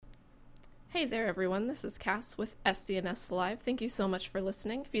Hey there everyone, this is Cass with SCNS Live. Thank you so much for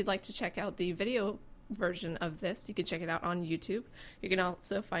listening. If you'd like to check out the video version of this, you can check it out on YouTube. You can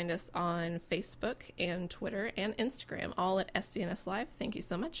also find us on Facebook and Twitter and Instagram, all at SCNS Live. Thank you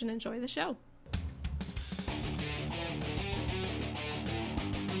so much and enjoy the show.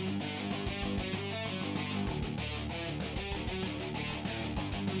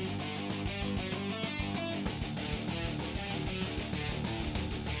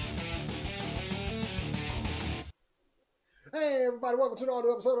 Hey everybody, welcome to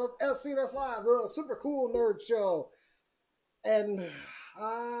another episode of SCNS Live, the super cool nerd show. And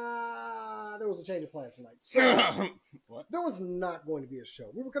there was a change of plans tonight. So What? there was not going to be a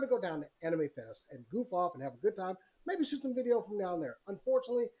show. We were going to go down to AnimeFEST and goof off and have a good time. Maybe shoot some video from down there.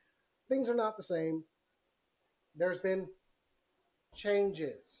 Unfortunately, things are not the same. There's been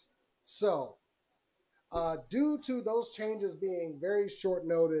changes. So due to those changes being very short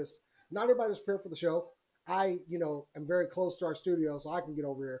notice, not everybody was prepared for the show. I, am very close to our studio, so I can get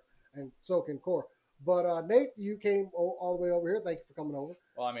over here, and so can Core. But Nate, you came all the way over here. Thank you for coming over.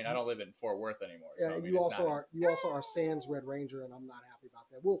 Well, I mean, I don't live in Fort Worth anymore. Yeah, So, I mean, you also are Sans Red Ranger, and I'm not happy about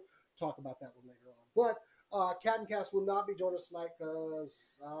that. We'll talk about that one later on. But Cat and Cass will not be joining us tonight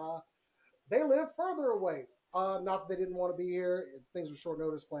because they live further away. Not that they didn't want to be here. Things were short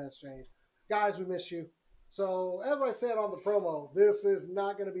notice. Plans changed. Guys, we miss you. So as I said on the promo, this is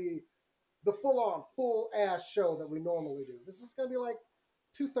not going to be the full-on, full-ass show that we normally do. This is going to be like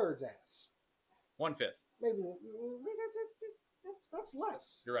 2/3 ass. 1/5. Maybe that's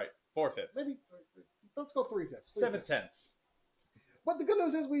less. You're right. 4/5. Maybe let's go 3/5. 7/10. But the good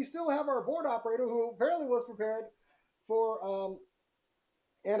news is we still have our board operator who apparently was prepared for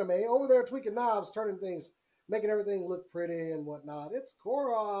anime over there tweaking knobs, turning things, making everything look pretty and whatnot. It's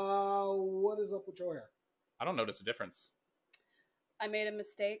Cora. What is up with your hair? I don't notice a difference. I made a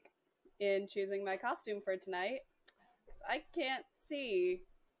mistake in choosing my costume for tonight. I can't see.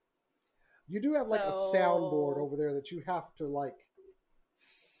 You do have like a soundboard over there that you have to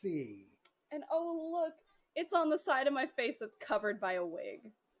see. And oh look, it's on the side of my face that's covered by a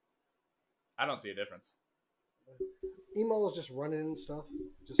wig. I don't see a difference. Emo is just running and stuff.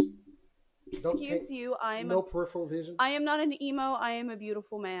 Just Excuse you, no peripheral vision. I am not an emo, I am a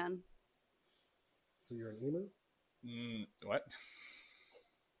beautiful man. So you're an emu? What?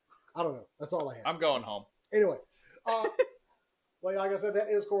 I don't know. That's all I have. I'm going home. Anyway, well, like I said, that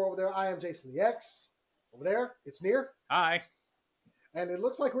is Core over there. I am Jason the X. Over there, it's Near. Hi. And it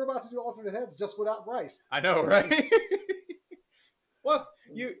looks like we're about to do alternate heads just without Bryce. I know, right? Well,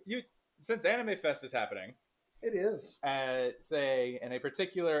 you since AnimeFEST is happening. It is. And a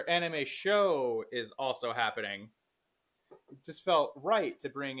particular anime show is also happening. It just felt right to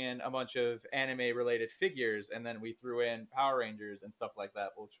bring in a bunch of anime-related figures, and then we threw in Power Rangers and stuff like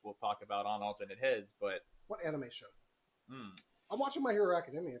that, which we'll talk about on Alternate Heads. But what anime show? I'm watching My Hero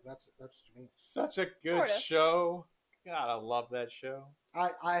Academia. If that's what you mean. Such a good show. God, I love that show.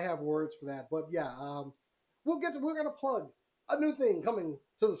 I have words for that, but yeah, we're gonna plug a new thing coming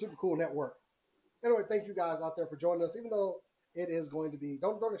to the Super Cool Network. Anyway, thank you guys out there for joining us. Even though it is going to be,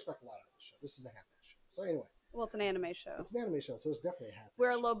 don't expect a lot out of the show. This is a half-ass show. So anyway. Well, it's an anime show. It's an anime show, so it's definitely a half. We're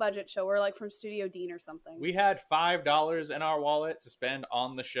a low-budget show. We're like from Studio Dean or something. We had $5 in our wallet to spend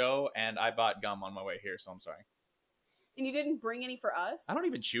on the show, and I bought gum on my way here, so I'm sorry. And you didn't bring any for us? I don't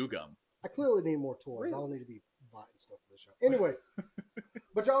even chew gum. I clearly need more toys. Really? I'll need to be buying stuff for the show. Anyway,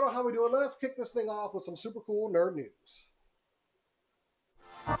 but y'all know how we do it. Let's kick this thing off with some super cool nerd news.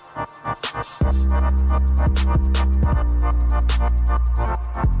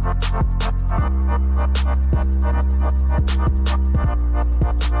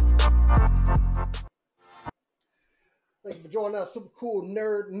 Thank you for joining us, super cool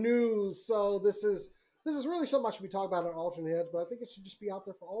nerd news. So this is really something I should be talking about on Alternate Heads, but I think it should just be out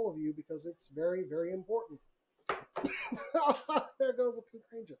there for all of you because it's very, very important. There goes a Pink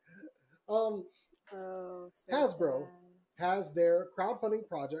Ranger. So Hasbro sad. has their crowdfunding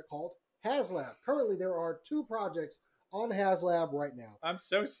project called HasLab. Currently, there are 2 projects on HasLab right now. I'm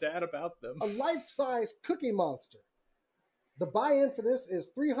so sad about them. A life-size Cookie Monster. The buy-in for this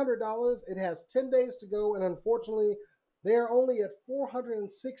is $300. It has 10 days to go, and unfortunately, they are only at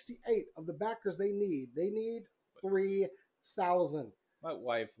 468 of the backers they need. They need 3,000. My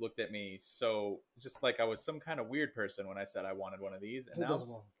wife looked at me so just like I was some kind of weird person when I said I wanted one of these. And now,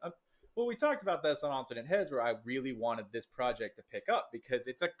 well, we talked about this on Alternate Heads where I really wanted this project to pick up because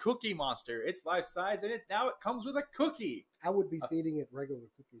it's a Cookie Monster. It's life size, and now it comes with a cookie. I would be feeding it regular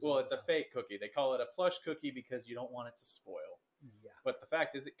cookies. Well, it's a fake cookie. They call it a plush cookie because you don't want it to spoil. Yeah. But the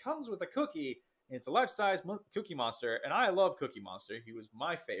fact is, it comes with a cookie, It's a life-size Cookie Monster, and I love Cookie Monster. He was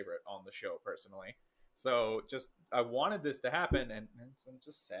my favorite on the show, personally. So I wanted this to happen, and I'm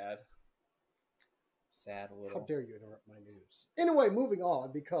just sad. Sad a little. How dare you interrupt my news? Anyway, moving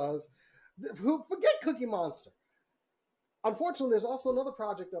on, because forget Cookie Monster. Unfortunately, there's also another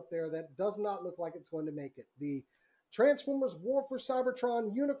project up there that does not look like it's going to make it. The Transformers War for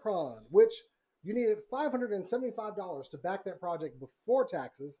Cybertron Unicron, which you needed $575 to back that project before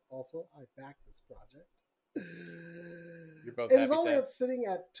taxes. Also, I backed this project. You're both it is only sad. sitting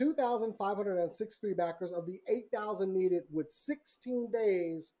at 2,563 backers of the 8,000 needed with 16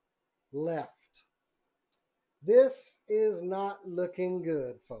 days left. This is not looking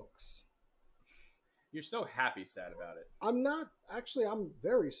good, folks. You're so happy sad about it. I'm not. Actually, I'm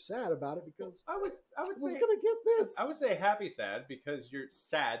very sad about it because I would was say going to get this. I would say happy sad because you're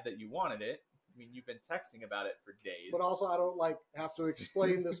sad that you wanted it. I mean, you've been texting about it for days. But also, I don't have to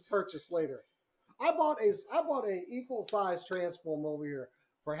explain this purchase later. I bought a equal size Transformer over here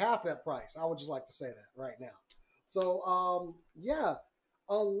for half that price. I would just like to say that right now. So, yeah,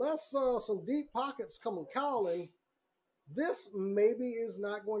 unless some deep pockets come calling, this maybe is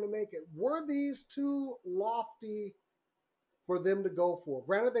not going to make it. Were these too lofty for them to go for?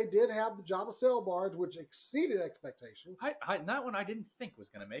 Granted, they did have the Jabba Sail Barge, which exceeded expectations. That one I didn't think was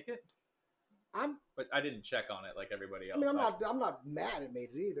going to make it. But I didn't check on it like everybody else. I mean, I'm not mad it made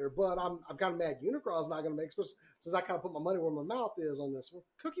it either, but I'm kind of mad Unicron's not going to make it, especially since I kind of put my money where my mouth is on this one.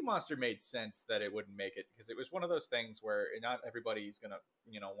 Cookie Monster made sense that it wouldn't make it because it was one of those things where not everybody's going to,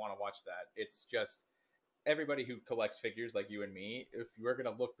 want to watch that. It's just everybody who collects figures like you and me, if you're going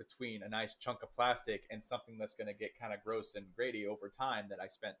to look between a nice chunk of plastic and something that's going to get kind of gross and grady over time that I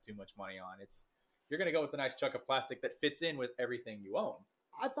spent too much money on, you're going to go with a nice chunk of plastic that fits in with everything you own.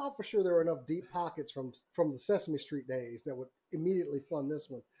 I thought for sure there were enough deep pockets from the Sesame Street days that would immediately fund this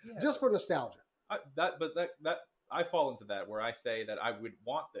one, just for nostalgia. I fall into that where I say that I would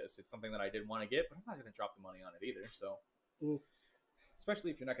want this. It's something that I did want to get, but I'm not going to drop the money on it either. So, especially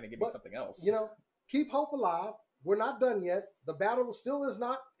if you're not going to give me something else, keep hope alive. We're not done yet. The battle still is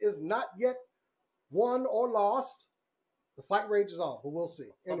not yet won or lost. The fight rages on, but we'll see.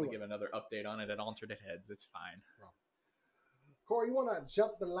 Probably give another update on it at Alternate Heads. It's fine. Corey, you want to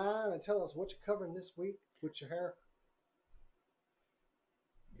jump the line and tell us what you're covering this week with your hair?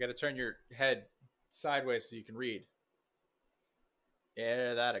 You got to turn your head sideways so you can read.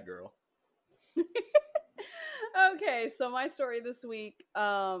 Yeah, that a girl. Okay, so my story this week,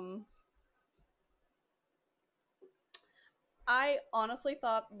 I honestly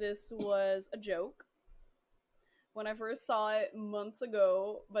thought this was a joke when I first saw it months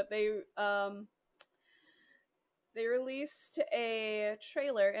ago, but they released a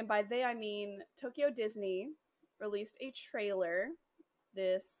trailer, and by they I mean Tokyo Disney released a trailer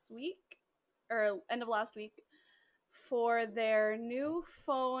this week, or end of last week, for their new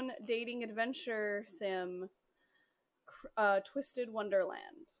phone dating adventure sim, Twisted Wonderland.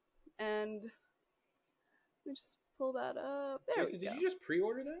 And let me just pull that up. There Jason, we go. did you just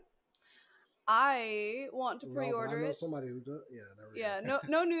pre-order that? I want to pre-order I know it. somebody who does. Yeah,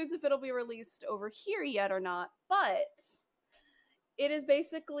 no news if it'll be released over here yet or not, but it is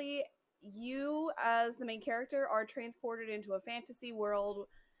basically you as the main character are transported into a fantasy world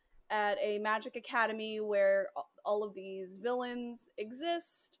at a magic academy where all of these villains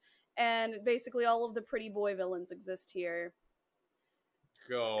exist, and basically all of the pretty boy villains exist here.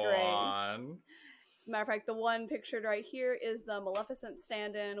 Go on. As a matter of fact, the one pictured right here is the Maleficent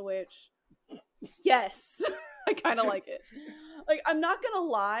stand-in, which, yes, I kind of like it. Like, I'm not gonna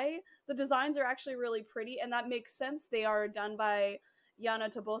lie, the designs are actually really pretty, and that makes sense. They are done by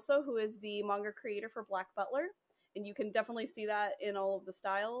Yana Toboso, who is the manga creator for Black Butler, and you can definitely see that in all of the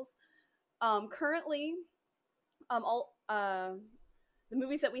styles. Currently, all the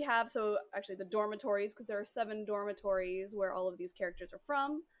movies that we have, so actually the dormitories, because there are 7 dormitories where all of these characters are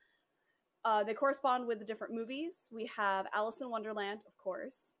from, they correspond with the different movies. We have Alice in Wonderland, of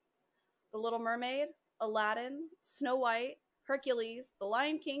course, The Little Mermaid, Aladdin, Snow White, Hercules, The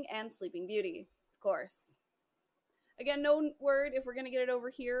Lion King, and Sleeping Beauty, of course. Again, no word if we're going to get it over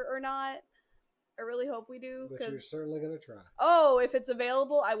here or not. I really hope we do. But you're certainly going to try. Oh, if it's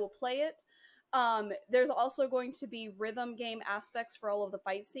available, I will play it. There's also going to be rhythm game aspects for all of the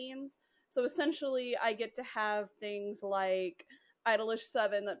fight scenes. So essentially, I get to have things like Idolish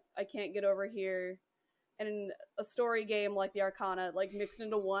 7 that I can't get over here, and a story game like the Arcana, like mixed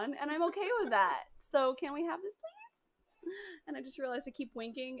into one, and I'm okay with that. So can we have this, please? And I just realized I keep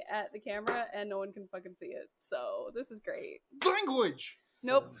winking at the camera, and no one can fucking see it. So this is great. Language!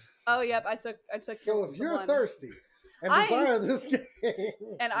 Nope. Oh, yep. I took. So if you're thirsty, and desire this game.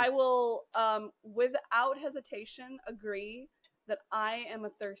 And I will, without hesitation, agree that I am a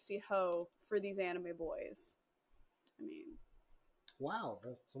thirsty hoe for these anime boys. I mean, wow,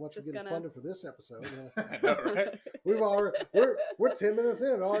 so much for just getting funded for this episode. I know, right? We're 10 minutes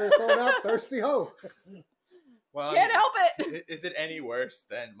in, already throwing out thirsty hoe. Well, can't help it. Is it any worse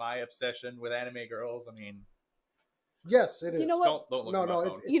than my obsession with anime girls? I mean, yes, it is. You know what? Don't look No, at my no, phone.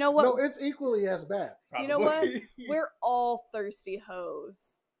 it's You know what? no, it's equally as bad. Probably. You know what? We're all thirsty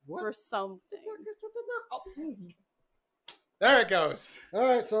hoes What? for something. There it goes. All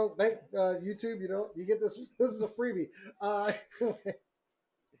right, so thank YouTube. You get this. This is a freebie.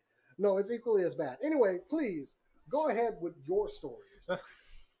 No, it's equally as bad. Anyway, please go ahead with your stories. Okay,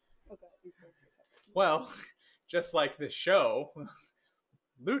 these posters have- Well, just like this show,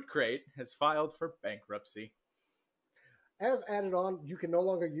 Loot Crate has filed for bankruptcy. As added on, you can no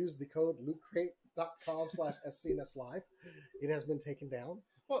longer use the code lootcrate.com/SCNS Live. It has been taken down.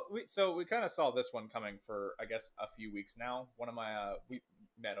 Well, we kind of saw this one coming for, I guess, a few weeks now. One of my we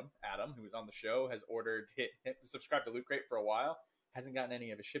met him, Adam, who was on the show, has subscribed to Loot Crate for a while. Hasn't gotten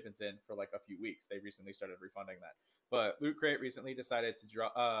any of his shipments in for like a few weeks. They recently started refunding that. But Loot Crate recently decided to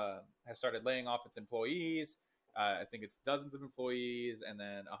has started laying off its employees. I think it's dozens of employees and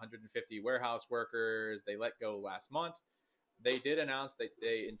then 150 warehouse workers. They let go last month. They did announce that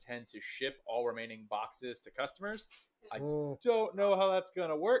they intend to ship all remaining boxes to customers. I don't know how that's going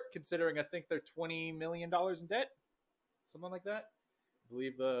to work, considering I think they're $20 million in debt. Something like that. I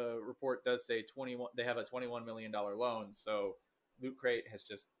believe the report does say they have a $21 million loan. So Loot Crate has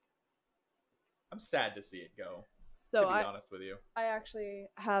just... I'm sad to see it go, So to be honest with you. I actually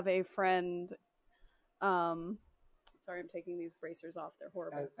have a friend. Sorry, I'm taking these bracers off. They're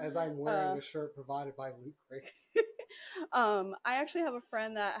horrible. As I'm wearing the shirt provided by Loot Crate. I actually have a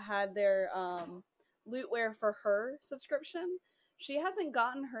friend that had their Lootware for her subscription. She hasn't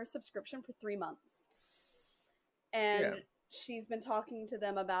gotten her subscription for 3 months. And she's been talking to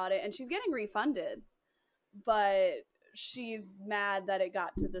them about it, and she's getting refunded. But she's mad that it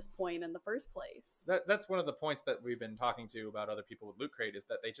got to this point in the first place. That's one of the points that we've been talking to about other people with Loot Crate is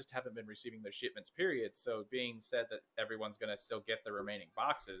that they just haven't been receiving their shipments, period. So being said that everyone's going to still get the remaining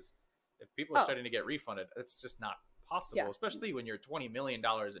boxes, if people are starting to get refunded, it's just not possible, especially when you're $20 million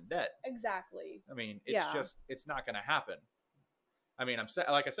in debt. Exactly. I mean, it's not going to happen. I mean,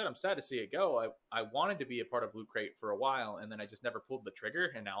 like I said, I'm sad to see it go. I wanted to be a part of Loot Crate for a while, and then I just never pulled the trigger,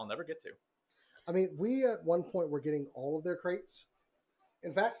 and now I'll never get to. I mean, we at one point were getting all of their crates.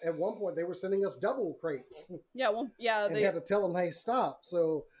 In fact, at one point they were sending us double crates. Yeah, well, yeah. And they had to tell them, hey, stop.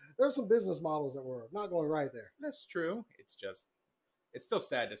 So there's some business models that were not going right there. That's true. It's still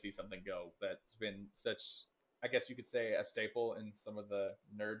sad to see something go that's been such, I guess you could say, a staple in some of the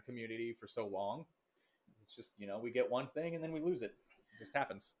nerd community for so long. It's just, we get one thing and then we lose it. It just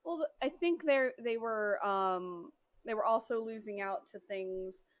happens. Well, I think they were also losing out to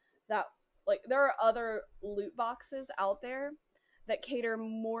things that, like, there are other loot boxes out there that cater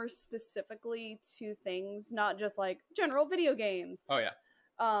more specifically to things, not just like general video games. Oh yeah.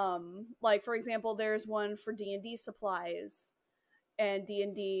 Like, for example, there's one for D&D supplies and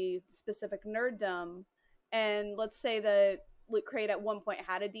D&D specific nerddom. And let's say that Loot Crate at one point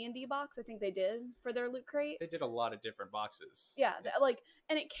had a D&D box. I think they did for their Loot Crate. They did a lot of different boxes. Yeah,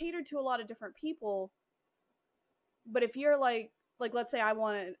 and it catered to a lot of different people. But if you're like let's say I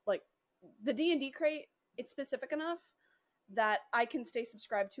wanted, like, the D&D crate, it's specific enough that I can stay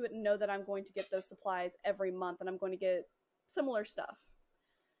subscribed to it and know that I'm going to get those supplies every month and I'm going to get similar stuff.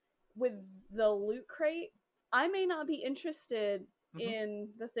 With the Loot Crate, I may not be interested in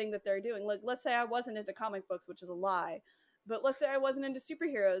the thing that they're doing. Like, let's say I wasn't into comic books, which is a lie, but let's say I wasn't into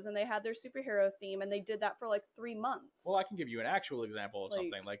superheroes and they had their superhero theme and they did that for like 3 months. Well, I can give you an actual example of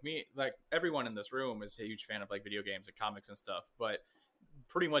something. Like me, like everyone in this room is a huge fan of like video games and comics and stuff, but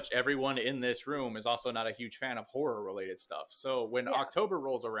pretty much everyone in this room is also not a huge fan of horror related stuff. So when October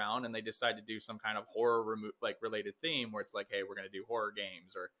rolls around and they decide to do some kind of horror related theme where it's like, hey, we're going to do horror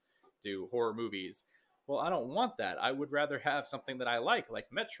games or do horror movies. Well, I don't want that. I would rather have something that I like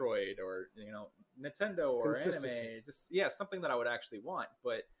Metroid or, Nintendo or anime. Just, something that I would actually want.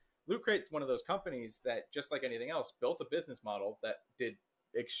 But Loot Crate's one of those companies that, just like anything else, built a business model that did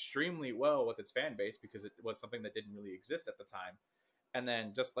extremely well with its fan base because it was something that didn't really exist at the time. And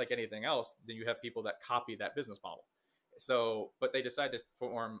then just like anything else, then you have people that copy that business model. So, but they decide to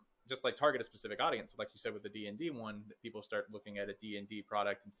target a specific audience. So like you said with the D&D one, people start looking at a D&D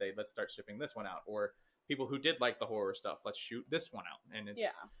product and say, let's start shipping this one out. Or people who did like the horror stuff, let's shoot this one out. And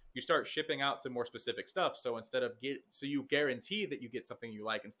you start shipping out to more specific stuff. So instead of so you guarantee that you get something you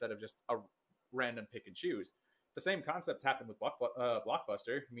like instead of just a random pick and choose. the same concept happened with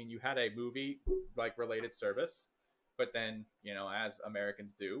Blockbuster. I mean, you had a movie like related service, but then, you know, as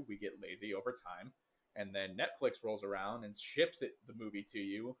Americans do, we get lazy over time. And then Netflix rolls around and ships the movie to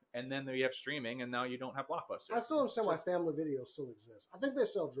you, and then you have streaming, and now you don't have Blockbuster. I still don't understand why Family Video still exists. I think they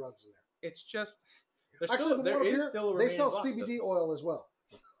sell drugs in there. It's just Actually, they sell CBD oil as well.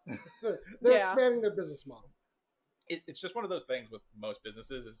 They're expanding their business model. It's just one of those things with most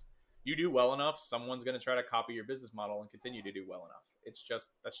businesses is you do well enough, someone's going to try to copy your business model and continue to do well enough. That's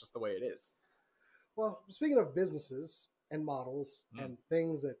just the way it is. Well, speaking of businesses and models and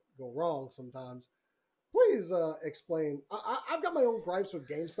things that go wrong sometimes, please explain. I've got my own gripes with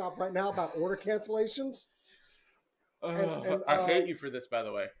GameStop right now about order cancellations. I hate you for this, by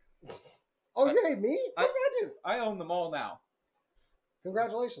the way. Oh, you hate me? What did I do? I own them all now.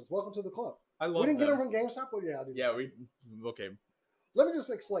 Congratulations. Welcome to the club. I love We didn't get them from GameStop? Well, yeah, I did. Yeah, okay. Let me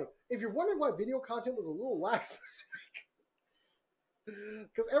just explain. If you're wondering why video content was a little lax this week,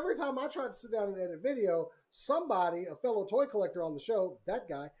 because every time I tried to sit down and edit video, somebody, a fellow toy collector on the show, that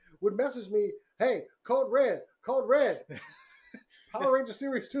guy, would message me, hey, code red. Power Ranger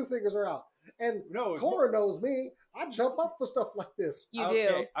Series 2 figures are out. And Cora knows me. I jump up for stuff like this. You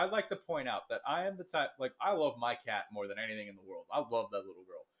do. I'd like to point out that I am the type, like, I love my cat more than anything in the world. I love that little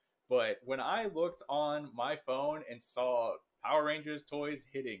girl. But when I looked on my phone and saw Power Rangers toys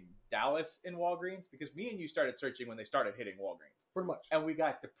hitting Dallas in Walgreens, because me and you started searching when they started hitting Walgreens. Pretty much. And we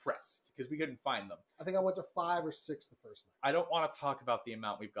got depressed because we couldn't find them. I think I went to 5 or 6 the first night. I don't want to talk about the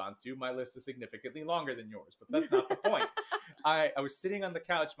amount we've gone to. My list is significantly longer than yours, but that's not the point. I was sitting on the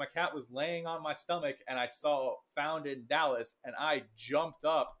couch. My cat was laying on my stomach, and I saw found in Dallas, and I jumped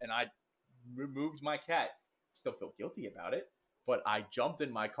up, and I removed my cat. Still feel guilty about it, but I jumped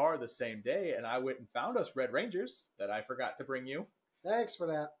in my car the same day, and I went and found us Red Rangers that I forgot to bring you. Thanks for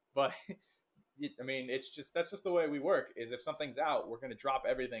that. But I mean, that's just the way we work. Is if something's out, we're going to drop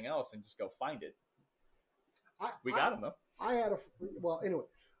everything else and just go find it. We got them though. Anyway.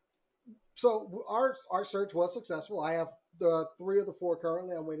 So our search was successful. I have the 3 of the 4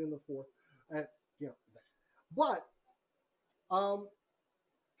 currently. I'm waiting the 4th, and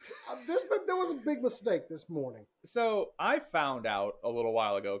but there was a big mistake this morning. So I found out a little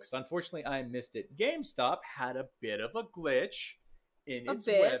while ago because unfortunately I missed it. GameStop had a bit of a glitch in its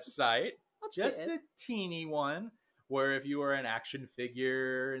website, a teeny one, where if you were an action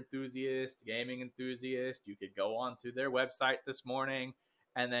figure enthusiast, gaming enthusiast, you could go onto their website this morning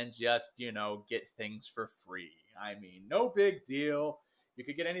and then just, get things for free. I mean, no big deal. You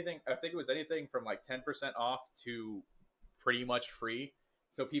could get anything. I think it was anything from like 10% off to pretty much free.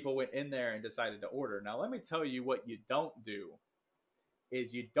 So people went in there and decided to order. Now, let me tell you what you don't do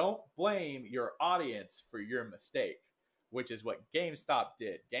is you don't blame your audience for your mistake, which is what GameStop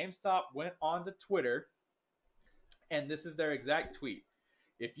did. GameStop went on to Twitter, and this is their exact tweet.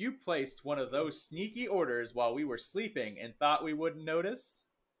 If you placed one of those sneaky orders while we were sleeping and thought we wouldn't notice,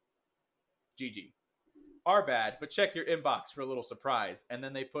 GG. Our bad, but check your inbox for a little surprise. And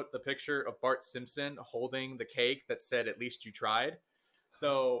then they put the picture of Bart Simpson holding the cake that said, at least you tried.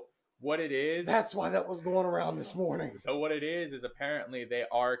 So what it is... That's why that was going around this morning. So what it is apparently they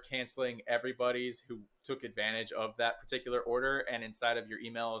are canceling everybody's who took advantage of that particular order. And inside of your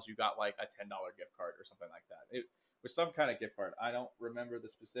emails, you got like a $10 gift card or something like that. It was some kind of gift card. I don't remember the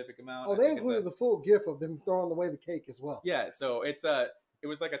specific amount. Oh, they included the full gift of them throwing away the cake as well. Yeah, so it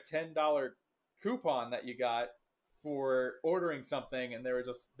was like a $10 coupon that you got for ordering something, and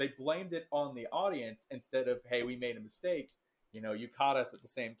they blamed it on the audience instead of, hey, we made a mistake. You caught us at the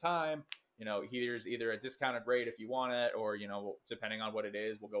same time. Here's either a discounted rate if you want it, or, depending on what it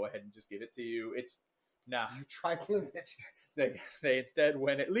is, we'll go ahead and just give it to you. It's now you trifling bitches. They instead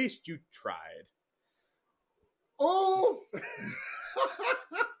went, at least you tried. Oh,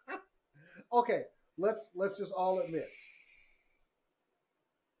 okay. Let's just all admit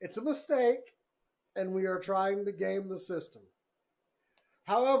it's a mistake, and we are trying to game the system.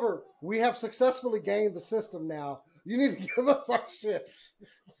 However, we have successfully gamed the system now. You need to give us our shit.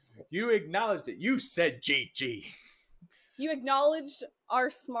 You acknowledged it. You said GG. You acknowledged our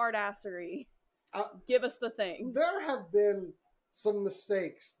smartassery. Give us the thing. There have been some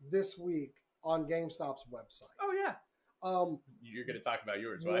mistakes this week on GameStop's website. Oh, yeah. You're going to talk about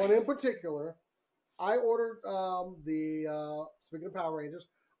yours, right? One in particular. I ordered speaking of Power Rangers,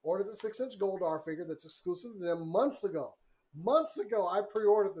 ordered the 6-inch Goldar figure that's exclusive to them months ago. Months ago, I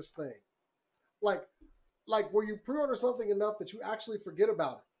pre-ordered this thing. Like where you pre-order something enough that you actually forget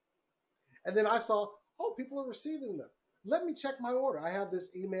about it. And then I saw, oh, people are receiving them. Let me check my order. I have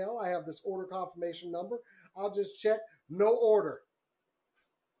this email. I have this order confirmation number. I'll just check. No order.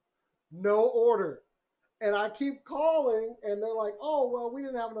 No order. And I keep calling, and they're like, "Oh, well, we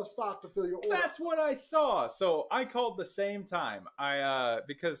didn't have enough stock to fill your order." That's what I saw. So I called the same time.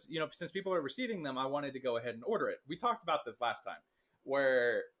 Because since people are receiving them, I wanted to go ahead and order it. We talked about this last time,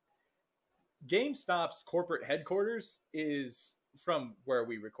 where GameStop's corporate headquarters is from where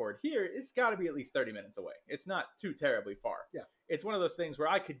we record here. It's got to be at least 30 minutes away. It's not too terribly far. Yeah. It's one of those things where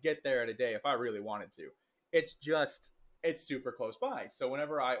I could get there in a day if I really wanted to. It's super close by. So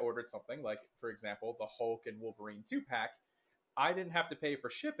whenever I ordered something, like, for example, the Hulk and Wolverine 2-pack, I didn't have to pay for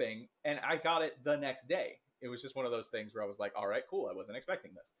shipping, and I got it the next day. It was just one of those things where I was like, all right, cool, I wasn't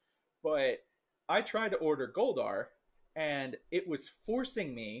expecting this. But I tried to order Goldar, and it was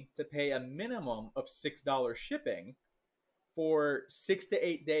forcing me to pay a minimum of $6 shipping for 6 to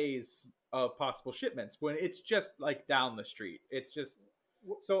 8 days of possible shipments when it's just like down the street. It's just...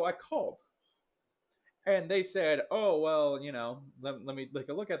 So I called. And they said, oh, well, let me take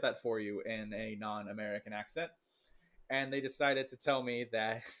a look at that for you in a non-American accent. And they decided to tell me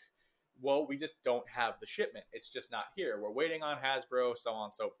that, well, we just don't have the shipment. It's just not here. We're waiting on Hasbro, so on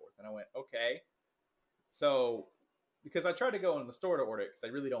and so forth. And I went, okay. So, because I tried to go in the store to order it because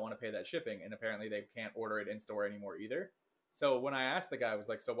I really don't want to pay that shipping. And apparently they can't order it in store anymore either. So when I asked the guy, I was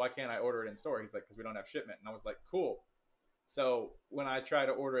like, so why can't I order it in store? He's like, because we don't have shipment. And I was like, cool. So when I tried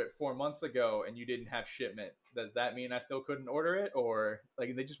to order it 4 months ago and you didn't have shipment, does that mean I still couldn't order it? Or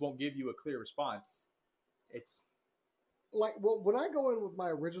like they just won't give you a clear response? It's like, well, when I go in with my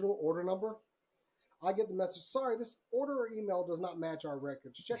original order number, I get the message, sorry, this order or email does not match our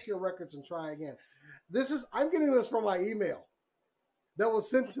records. Check your records and try again. I'm getting this from my email that was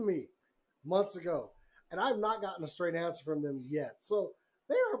sent to me months ago. And I've not gotten a straight answer from them yet. So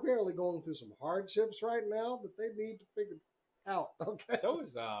they are apparently going through some hardships right now that they need to figure out. Okay. So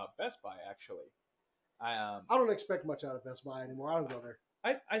is Best Buy, actually. I don't expect much out of Best Buy anymore. I don't go there.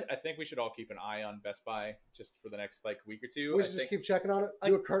 I think we should all keep an eye on Best Buy just for the next week or two. We should just keep checking on it.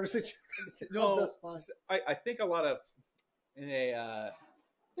 Do a courtesy check. No, Best Buy. I think a lot of I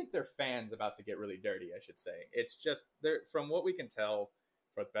think their fans about to get really dirty. I should say it's just from what we can tell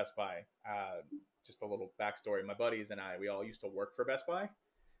for Best Buy. Just a little backstory. My buddies and we all used to work for Best Buy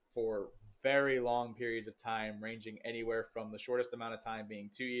for very long periods of time, ranging anywhere from the shortest amount of time being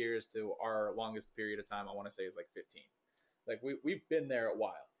 2 years to our longest period of time, I want to say, is 15. We've been there a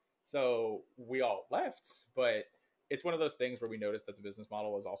while. So we all left, but it's one of those things where we noticed that the business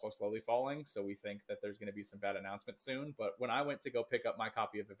model is also slowly falling. So we think that there's going to be some bad announcements soon. But when I went to go pick up my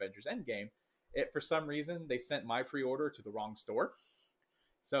copy of Avengers Endgame, for some reason, they sent my pre-order to the wrong store.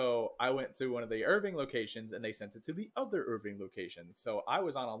 So I went to one of the Irving locations and they sent it to the other Irving locations. So I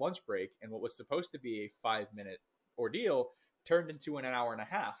was on a lunch break and what was supposed to be a 5-minute ordeal turned into an hour and a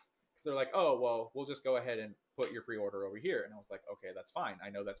half. Because they're like, oh, well, we'll just go ahead and put your pre-order over here. And I was like, okay, that's fine. I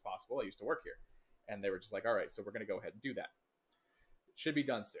know that's possible. I used to work here. And they were just like, all right, so we're going to go ahead and do that. It should be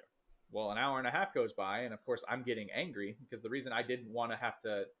done soon. Well, an hour and a half goes by. And of course, I'm getting angry because the reason I didn't want to have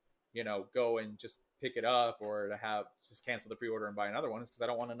to go and just pick it up or to just cancel the pre-order and buy another one is because I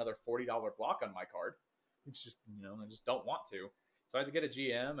don't want another $40 block on my card. It's just, I just don't want to. So I had to get a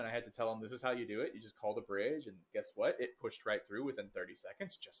GM and I had to tell them, this is how you do it. You just call the bridge and guess what? It pushed right through within 30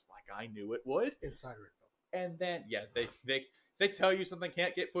 seconds, just like I knew it would. Insider info. And then, yeah, they tell you something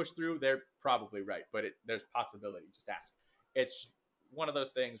can't get pushed through, they're probably right, but there's possibility. Just ask. It's one of those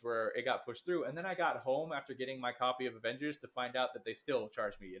things where it got pushed through. And then I got home after getting my copy of Avengers to find out that they still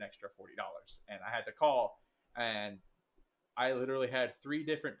charged me an extra $40. And I had to call, and I literally had 3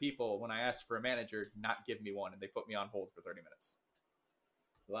 different people when I asked for a manager not give me one, and they put me on hold for 30 minutes.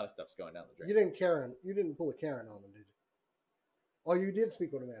 A lot of stuff's going down the drain. You didn't pull a Karen on them, did you? Oh, you did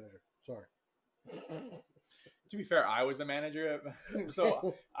speak with a manager. Sorry. To be fair, I was a manager,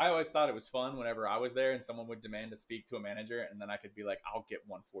 so I always thought it was fun whenever I was there and someone would demand to speak to a manager, and then I could be like, I'll get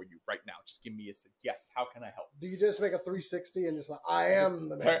one for you right now. Just give me a yes. How can I help? Do you just make a 360 and just like, I am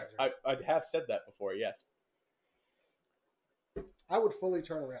the manager? I'd have said that before, yes. I would fully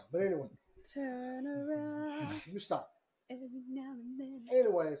turn around. But anyway. Turn around. You stop. Every now and then.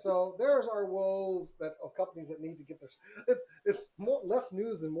 Anyway, so there's our woes of companies that need to get their... It's less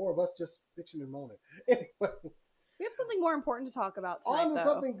news than more of us just bitching and moaning. Anyway. We have something more important to talk about tonight, On to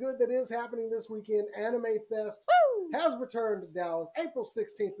something good that is happening this weekend. AnimeFEST has returned to Dallas, April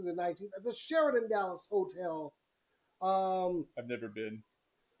 16th to the 19th at the Sheraton Dallas Hotel. I've never been.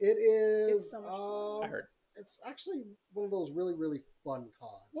 It is... It's so much fun. I heard. It's actually one of those really, really fun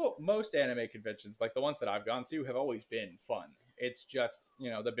cons. Well, most anime conventions, like the ones that I've gone to, have always been fun. It's just,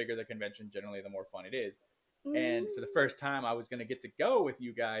 the bigger the convention, generally the more fun it is. And for the first time, I was going to get to go with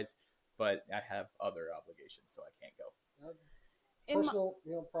you guys, but I have other obligations, so I can't go. Personal,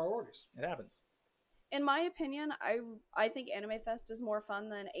 priorities. It happens. in my opinion, I think AnimeFest is more fun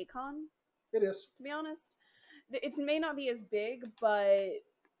than ACON. It is, to be honest. It may not be as big, but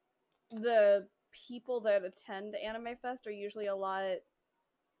the people that attend AnimeFest are usually a lot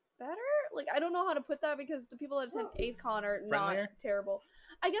better. Like, I don't know how to put that because the people that attend ACON are Friendlier? not terrible.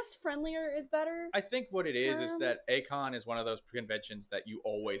 I guess friendlier is better. I think what it is that ACON is one of those conventions that you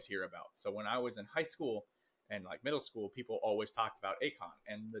always hear about. So when I was in high school and like middle school, people always talked about ACON,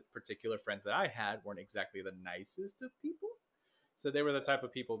 and the particular friends that I had weren't exactly the nicest of people. So they were the type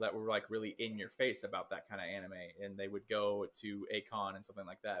of people that were like really in your face about that kind of anime, and they would go to ACON and something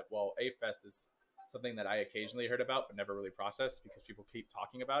like that. Well, AFest is something that I occasionally heard about but never really processed because people keep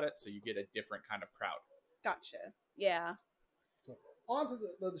talking about it, so you get a different kind of crowd. Gotcha. Yeah. So on to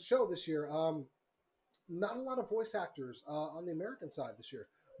the show this year. Not a lot of voice actors on the American side this year,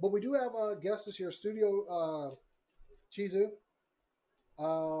 but we do have a guest this year, Studio Chizu.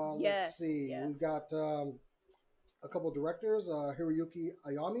 Let's see. Yes. We've got a couple of directors, Hiroyuki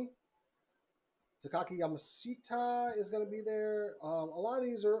Ayami. Takaki Yamashita is going to be there. A lot of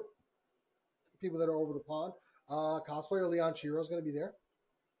these are people that are over the pond. Cosplayer Leon Shiro is going to be there.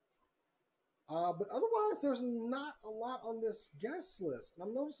 But otherwise, there's not a lot on this guest list. And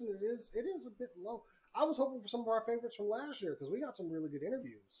I'm noticing it is a bit low. I was hoping for some of our favorites from last year because we got some really good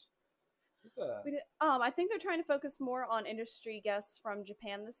interviews. I think they're trying to focus more on industry guests from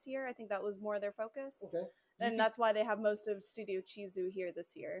Japan this year. I think that was more their focus. Okay. And that's why they have most of Studio Chizu here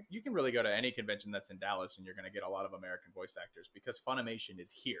this year. You can really go to any convention that's in Dallas and you're going to get a lot of American voice actors because Funimation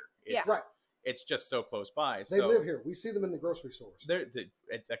is here. It's, right. It's just so close by. They live here. We see them in the grocery stores.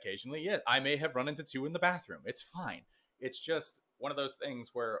 Occasionally, yeah. I may have run into two in the bathroom. It's fine. It's just one of those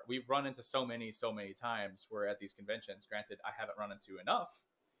things where we've run into so many times where at these conventions, granted, I haven't run into enough.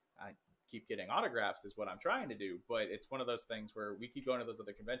 I keep getting autographs is what I'm trying to do, but it's one of those things where we keep going to those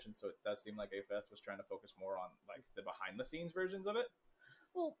other conventions, so it does seem like AFest was trying to focus more on like the behind the scenes versions of it.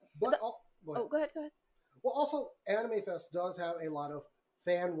 Well, go ahead. Go ahead. Well, also AnimeFest does have a lot of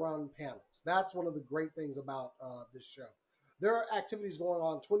fan run panels. That's one of the great things about this show. There are activities going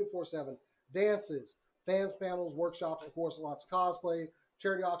on 24/7, dances, fans panels, workshops, of course, lots of cosplay,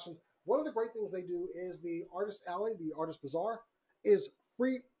 charity auctions. One of the great things they do is the Artist Alley, the Artist Bazaar, is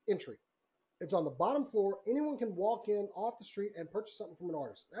free entry. It's on the bottom floor. Anyone can walk in off the street and purchase something from an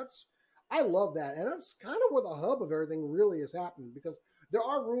artist. I love that. And that's kind of where the hub of everything really is happening because there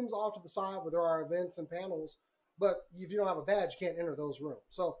are rooms off to the side where there are events and panels, but if you don't have a badge, you can't enter those rooms.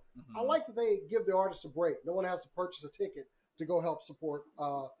 So I like that they give the artists a break. No one has to purchase a ticket to go help support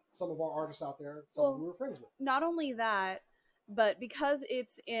some of our artists out there, some we were friends with. Not only that, but because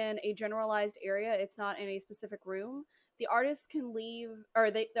it's in a generalized area, it's not in a specific room, the artists can leave,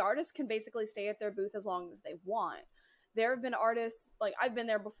 or the artists can basically stay at their booth as long as they want. There have been artists, like I've been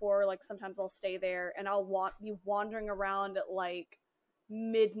there before, like sometimes I'll stay there and I'll be wandering around at like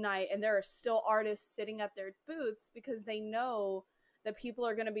midnight and there are still artists sitting at their booths because they know that people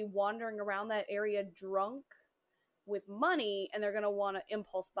are going to be wandering around that area drunk with money and they're going to want to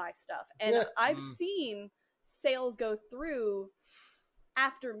impulse buy stuff. And I've seen sales go through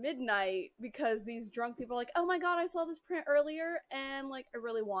after midnight because these drunk people are like, oh my god, I saw this print earlier and like I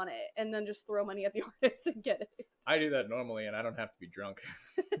really want it, and then just throw money at the artist and get it. I do that normally and I don't have to be drunk.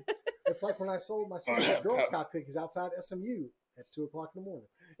 It's like when I sold my sister's Girl Scout cookies outside SMU at 2:00 in the morning.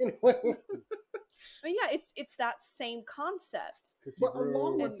 Anyway. I mean, yeah, it's that same concept. But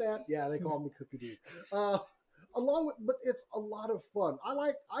along with that, yeah, they call me Cookie Dude. But it's a lot of fun.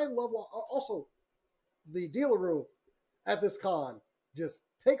 I love also the dealer room at this con just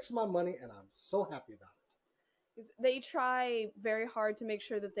takes my money and I'm so happy about it. They try very hard to make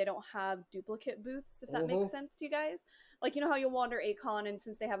sure that they don't have duplicate booths, if that makes sense to you guys. Like, you know how you'll wander a con and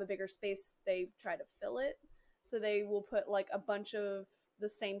since they have a bigger space, they try to fill it. So they will put like a bunch of the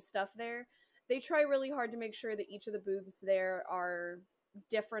same stuff there. They try really hard to make sure that each of the booths there are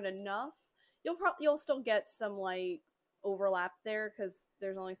different enough. You'll still get some like overlap there because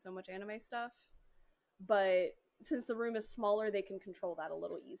there's only so much anime stuff. But since the room is smaller, they can control that a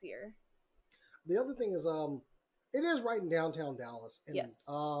little easier. The other thing is, it is right in downtown Dallas, and yes.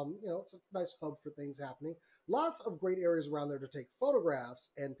 It's a nice hub for things happening. Lots of great areas around there to take photographs,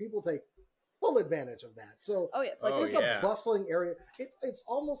 and people take full advantage of that. So, it's a bustling area. It's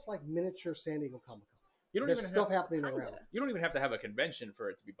almost like miniature San Diego Comic Con. There's stuff happening around. You don't even have to have a convention for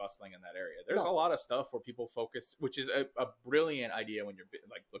it to be bustling in that area. There's a lot of stuff where people focus, which is a brilliant idea when you're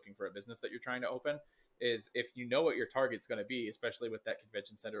like looking for a business that you're trying to open, is if you know what your target's going to be, especially with that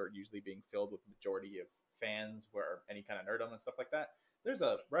convention center usually being filled with majority of fans where any kind of nerdom and stuff like that. There's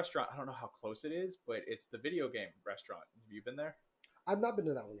a restaurant, I don't know how close it is, but it's the video game restaurant. Have you been there? I've not been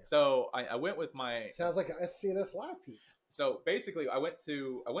to that one yet. So I went with my. Sounds like a SCNS live piece. So basically, I went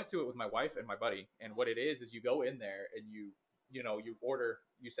to it with my wife and my buddy, and what it is you go in there and you order,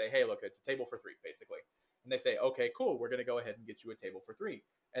 you say, hey, look, it's a table for 3, basically, and they say, okay, cool, we're gonna go ahead and get you a table for 3,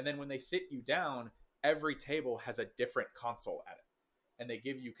 and then when they sit you down, every table has a different console at it, and they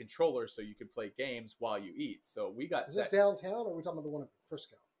give you controllers so you can play games while you eat. So we got. Is this downtown, or are we talking about the one in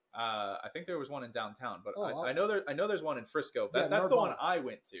Frisco? I think there was one in downtown, but Oh, I know there's one in Frisco. That's the one I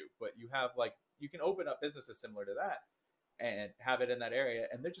went to. But you have you can open up businesses similar to that and have it in that area,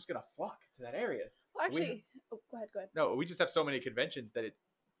 and they're just gonna flock to that area. Well, actually, go ahead. No, we just have so many conventions that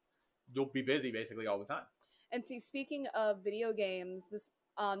you'll be busy basically all the time. And see, speaking of video games, this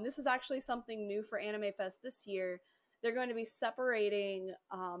is actually something new for AnimeFest this year. They're going to be separating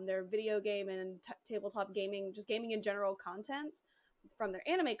their video game and tabletop gaming, just gaming in general content, from their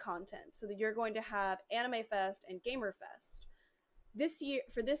anime content, so that you're going to have AnimeFest and GamerFest. This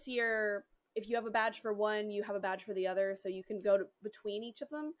year, if you have a badge for one, you have a badge for the other, so you can go between each of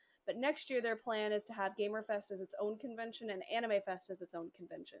them. But next year, their plan is to have GamerFest as its own convention and AnimeFest as its own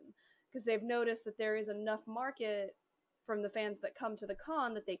convention, because they've noticed that there is enough market from the fans that come to the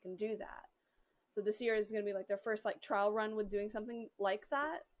con that they can do that. So this year is going to be their first trial run with doing something like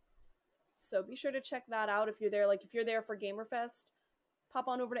that. So be sure to check that out if you're there. If you're there for GamerFest, pop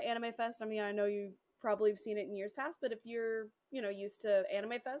on over to AnimeFest. I mean, I know you probably have seen it in years past, but if you're, used to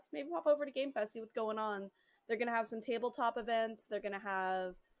AnimeFest, maybe pop over to GameFest, see what's going on. They're going to have some tabletop events.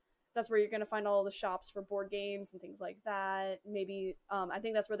 That's where you're going to find all the shops for board games and things like that. Maybe, I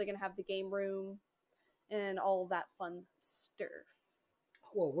think that's where they're going to have the game room and all that fun stuff.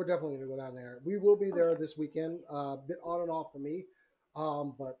 Well, we're definitely going to go down there. We will be there this weekend. A bit on and off for me,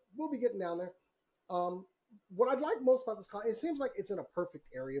 but we'll be getting down there. What I'd like most about this con, it seems like it's in a perfect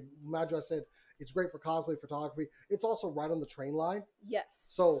area. Madra said it's great for cosplay photography. It's also right on the train line. Yes.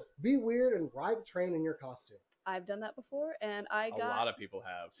 So be weird and ride the train in your costume. I've done that before, and a lot of people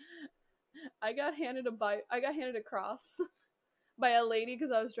have. I got handed a cross by a lady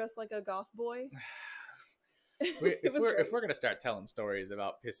because I was dressed like a goth boy. If we're gonna start telling stories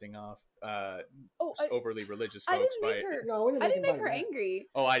about pissing off overly religious folks, I didn't make her angry.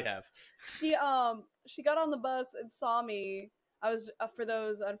 Oh, I have. She got on the bus and saw me. I was for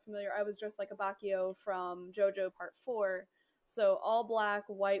those unfamiliar, I was dressed like a Bakio from JoJo Part 4, so all black,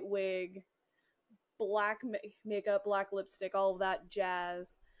 white wig, black makeup, black lipstick, all of that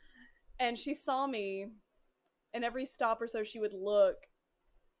jazz. And she saw me, and every stop or so she would look,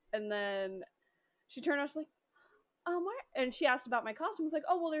 and then she turned around, she's like, and she asked about my costume. I was like,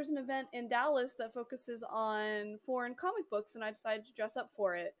 oh, well, there's an event in Dallas that focuses on foreign comic books, and I decided to dress up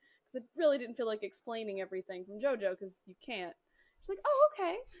for it because it really didn't feel like explaining everything from JoJo because you can't. She's like, oh,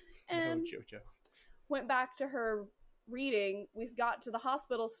 okay. And no, JoJo. Went back to her reading. We got to the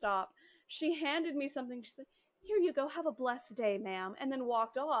hospital stop. She handed me something. She said, here you go. Have a blessed day, ma'am. And then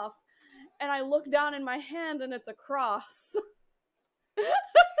walked off. And I looked down in my hand, and it's a cross.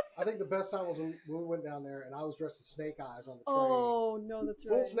 I think the best time was when we went down there and I was dressed as Snake Eyes on the train. Oh, no, that's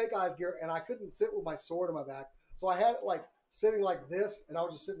right. Full Snake Eyes gear, and I couldn't sit with my sword in my back. So I had it sitting like this, and I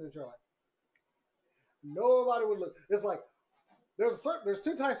was just sitting in the chair nobody would look. It's there's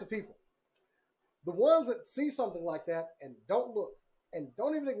two types of people. The ones that see something like that and don't look and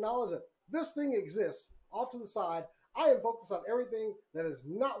don't even acknowledge that this thing exists off to the side. I am focused on everything that is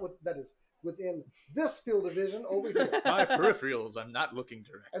within this field of vision over here. My peripherals, I'm not looking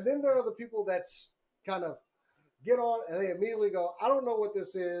direct. And then there are the people that kind of get on and they immediately go, I don't know what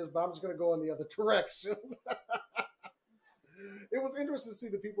this is, but I'm just going to go in the other direction. It was interesting to see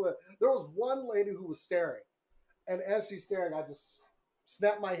the people there was one lady who was staring. And as she's staring, I just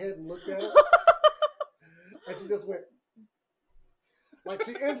snapped my head and looked at her. And she just went,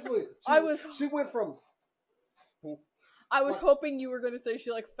 she instantly, she went from... I was hoping you were going to say she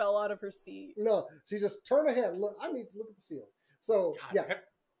fell out of her seat. No, she just turned her head and look. I need to look at the ceiling. So God, yeah,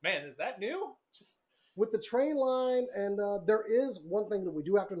 man, is that new? Just with the train line, and there is one thing that we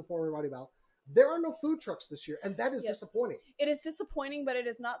do have to inform everybody about. There are no food trucks this year, and that is disappointing. It is disappointing, but it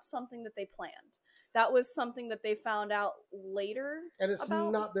is not something that they planned. That was something that they found out later, and it's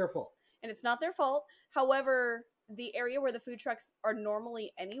not their fault. And it's not their fault. However, the area where the food trucks are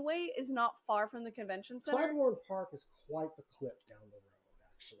normally anyway is not far from the convention center. Clybourne Park is quite the clip down the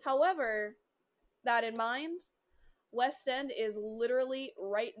road, actually. However, that in mind, West End is literally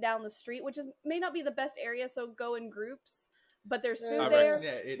right down the street, which may not be the best area, so go in groups. But there's food there.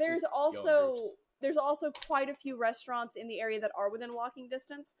 Yeah, there's also quite a few restaurants in the area that are within walking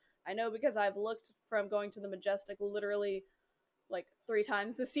distance. I know because I've looked from going to the Majestic literally 3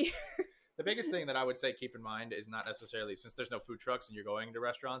 times this year. The biggest thing that I would say keep in mind is not necessarily, since there's no food trucks and you're going to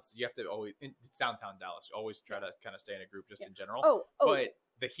restaurants, you have to always, it's downtown Dallas, always try to kind of stay in a group just in general. But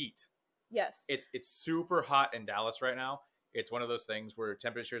the heat. Yes. It's super hot in Dallas right now. It's one of those things where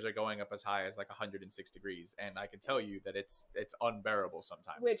temperatures are going up as high as like 106 degrees. And I can tell you that it's unbearable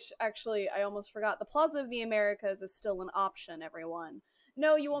sometimes. Which, actually, I almost forgot. The Plaza of the Americas is still an option, everyone.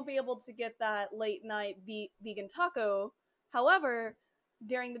 No, you won't be able to get that late night vegan taco. However,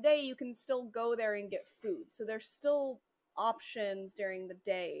 during the day, you can still go there and get food. So there's still options during the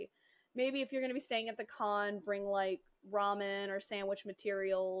day. Maybe if you're going to be staying at the con, bring like ramen or sandwich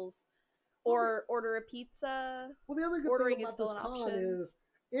materials. Or order a pizza. Well, the other good thing about this con is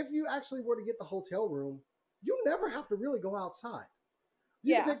if you actually were to get the hotel room, you never have to really go outside.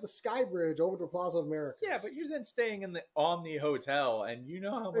 You can take the Sky Bridge over to Plaza of Americas. Yeah, but you're then staying in the Omni Hotel, and you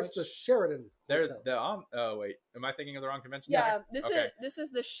know how much... It's the Sheraton There's Hotel. Oh, wait. Am I thinking of the wrong convention? Yeah, this is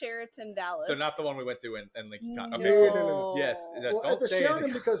the Sheraton Dallas. So not the one we went to in Lincoln Con. Okay, No. cool. Yes. Well, at the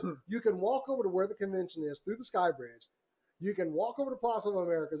Sheraton, because you can walk over to where the convention is through the Sky Bridge. You can walk over to Plaza of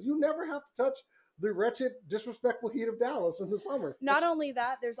Americas. You never have to touch the wretched, disrespectful heat of Dallas in the summer. Not only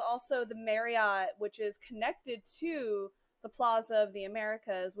that, there's also the Marriott, which is connected to the Plaza of the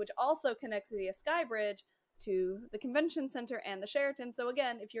Americas, which also connects via Skybridge to the Convention Center and the Sheraton. So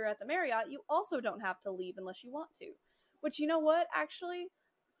again, if you're at the Marriott, you also don't have to leave unless you want to. Which, you know what, actually,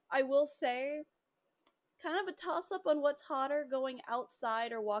 I will say, kind of a toss-up on what's hotter, going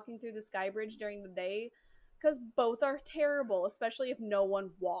outside or walking through the Skybridge during the day, because both are terrible, especially if no one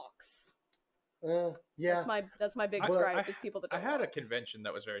walks. Yeah, that's my big gripe is people that don't I had walk. a convention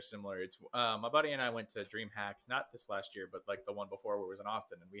that was very similar. It's my buddy and I went to DreamHack, not this last year, but like the one before where it was in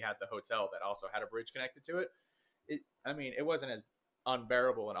Austin, and we had the hotel that also had a bridge connected to it. It wasn't as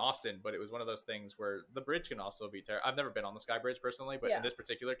unbearable in Austin, but it was one of those things where the bridge can also be terrible. I've never been on the Sky Bridge personally, but in this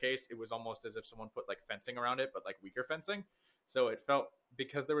particular case, it was almost as if someone put like fencing around it, but like weaker fencing. So it felt,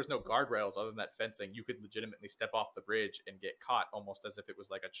 because there was no guardrails other than that fencing, you could legitimately step off the bridge and get caught almost as if it was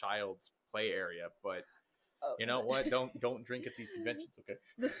like a child's play area. But you know what? Don't drink at these conventions, okay?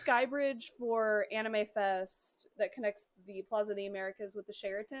 The Sky Bridge for AnimeFEST that connects the Plaza of the Americas with the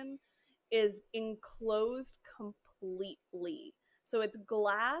Sheraton is enclosed completely. So it's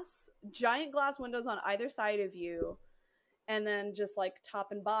glass, giant glass windows on either side of you, and then just like top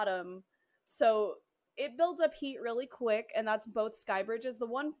and bottom. So it builds up heat really quick, and that's both Sky Bridges. The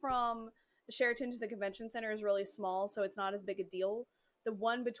one from the Sheraton to the Convention Center is really small, so it's not as big a deal. The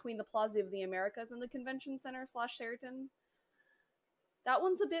one between the Plaza of the Americas and the Convention Center / Sheraton, that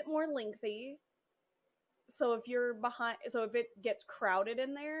one's a bit more lengthy. So if it gets crowded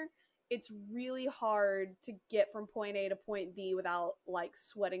in there, it's really hard to get from point A to point B without like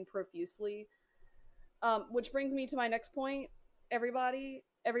sweating profusely. Which brings me to my next point. Everybody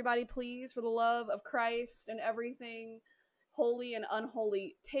please, for the love of Christ and everything holy and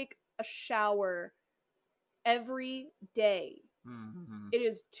unholy, take a shower every day. Mm-hmm. It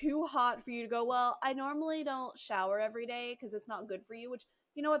is too hot for you to go, well, I normally don't shower every day because it's not good for you, which,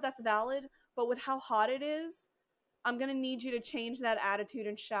 you know what, that's valid. But with how hot it is, I'm going to need you to change that attitude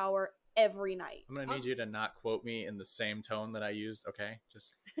and shower every night. I'm going to need you to not quote me in the same tone that I used, okay?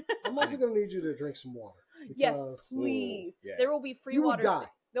 Just. I'm also going to need you to drink some water. Yes, please. Yeah. There will be free water.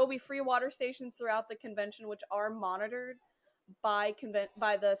 There will be free water stations throughout the convention, which are monitored by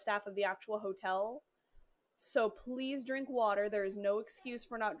the staff of the actual hotel. So please drink water. There is no excuse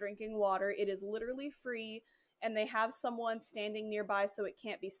for not drinking water. It is literally free, and they have someone standing nearby so it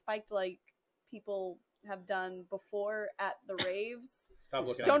can't be spiked like people have done before at the raves. Stop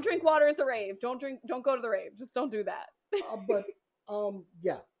looking. Don't drink water at the rave. Don't go to the rave. Just don't do that.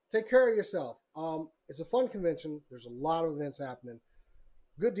 Yeah, take care of yourself. It's a fun convention. There's a lot of events happening.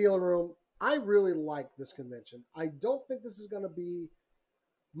 Good dealer room. I really like this convention. I don't think this is going to be,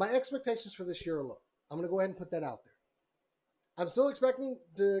 my expectations for this year are low. I'm going to go ahead and put that out there. I'm still expecting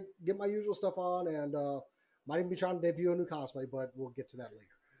to get my usual stuff on, and might even be trying to debut a new cosplay, but we'll get to that later.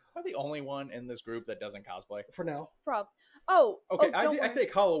 I'm the only one in this group that doesn't cosplay. For now. Okay. I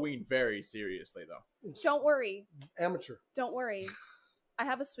take Halloween very seriously, though. Don't worry. Amateur. Don't worry. I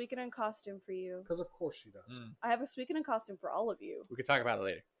have a Suikoden costume for you. Because of course she does. I have a Suikoden costume for all of you. We could talk about it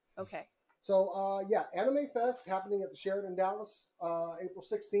later. Okay. So, AnimeFEST happening at the Sheraton Dallas, April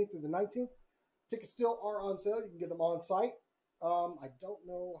 16th through the 19th. Tickets still are on sale. You can get them on site. I don't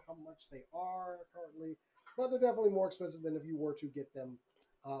know how much they are currently, but they're definitely more expensive than if you were to get them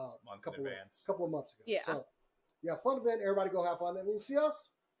a couple of months ago. Yeah. So, fun event. Everybody go have fun. And when you see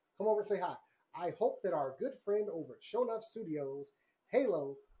us, come over and say hi. I hope that our good friend over at Shonuff Studios,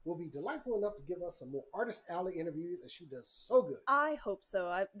 Halo, will be delightful enough to give us some more Artist Alley interviews, as she does so good. I hope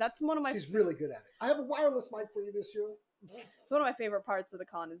so. That's one of my. She's really good at it. I have a wireless mic for you this year. It's one of my favorite parts of the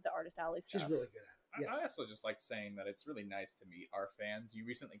con is the Artist Alley stuff. She's really good at it. Yes. I also just like saying that it's really nice to meet our fans. You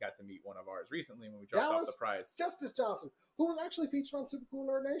recently got to meet one of ours recently when we dropped off the prize. Justice Johnson, who was actually featured on Super Cool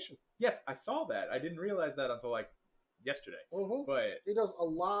Nerd Nation. Yes, I saw that. I didn't realize that until like yesterday. But he does a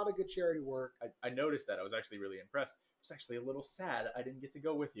lot of good charity work. I noticed that. I was actually really impressed. It was actually a little sad I didn't get to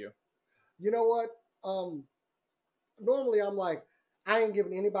go with you. You know what? Normally I'm like, I ain't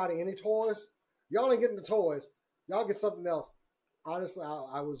giving anybody any toys. Y'all ain't getting the toys. Y'all get something else. Honestly,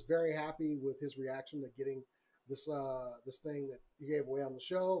 I was very happy with his reaction to getting this thing that you gave away on the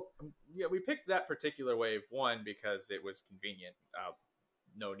show. Yeah, we picked that particular wave, one, because it was convenient.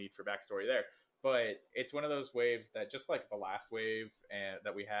 No need for backstory there. But it's one of those waves that, just like the last wave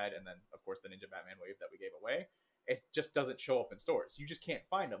that we had, and then, of course, the Ninja Batman wave that we gave away, it just doesn't show up in stores. You just can't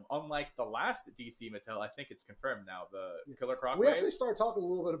find them. Unlike the last DC Mattel, I think it's confirmed now, the Killer Croc wave. We actually started talking a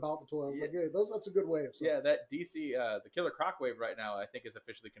little bit about the toys. Yeah. Like, that's a good wave. So. Yeah, that DC, the Killer Croc wave right now, I think is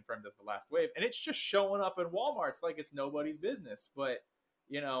officially confirmed as the last wave. And it's just showing up in Walmarts like it's nobody's business. But,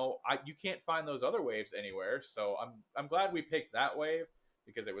 you know, you can't find those other waves anywhere. So I'm glad we picked that wave,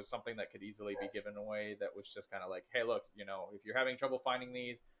 because it was something that could easily be given away. That was just kind of like, hey, look, you know, if you're having trouble finding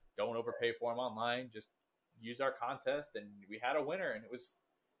these, don't overpay for them online. Just use our contest, and we had a winner, and it was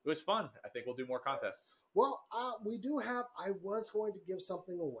fun. I think we'll do more contests. Well, we do have. I was going to give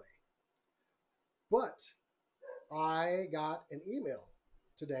something away, but I got an email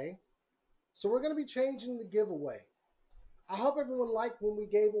today, so we're going to be changing the giveaway. I hope everyone liked when we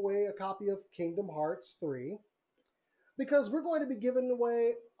gave away a copy of Kingdom Hearts 3, because we're going to be giving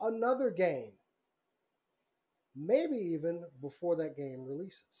away another game, maybe even before that game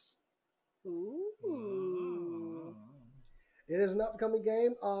releases. Ooh. It is an upcoming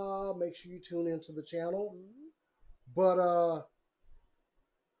game. Make sure you tune into the channel. But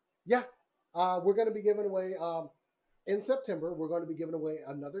yeah, we're going to be giving away in September. We're going to be giving away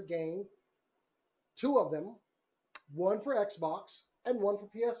another game, 2 of them, one for Xbox and one for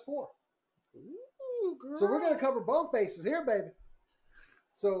PS4. Ooh, girl. So we're going to cover both bases here, baby.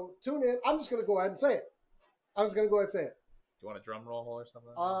 So tune in. I'm just going to go ahead and say it. Do you want a drum roll or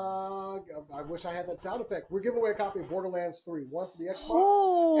something? I wish I had that sound effect. We're giving away a copy of Borderlands 3, one for the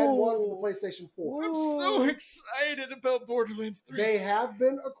Xbox and one for the PlayStation 4. I'm so excited about Borderlands 3. They have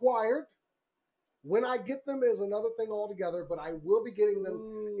been acquired. When I get them is another thing altogether, but I will be getting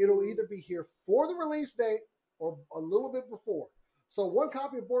them. It'll either be here for the release date or a little bit before. So one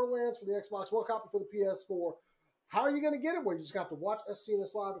copy of Borderlands for the Xbox, one copy for the PS4. How are you going to get it? Well, you just have to watch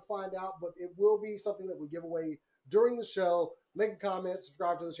SCNS Live to find out, but it will be something that we give away during the show. Make a comment,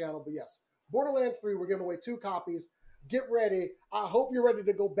 subscribe to the channel. But yes, Borderlands 3, we're giving away 2 copies. Get ready. I hope you're ready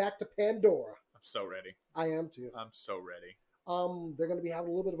to go back to Pandora. I'm so ready. I am too. I'm so ready. They're going to be having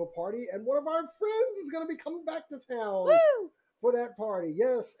a little bit of a party, and one of our friends is going to be coming back to town for that party.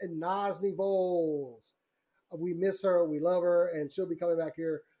 Yes, and Nazni Voles. We miss her. We love her, and she'll be coming back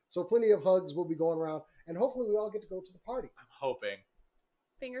here. So plenty of hugs will be going around, and hopefully we all get to go to the party. I'm hoping.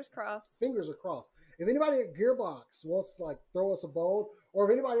 Fingers crossed. Fingers are crossed. If anybody at Gearbox wants to throw us a bone, or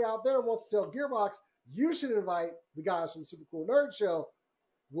if anybody out there wants to tell Gearbox, you should invite the guys from the Super Cool Nerd Show,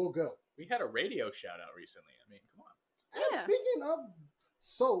 we'll go. We had a radio shout out recently. I mean, come on. And speaking of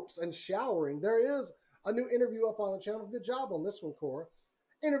soaps and showering, there is a new interview up on the channel. Good job on this one, Cora.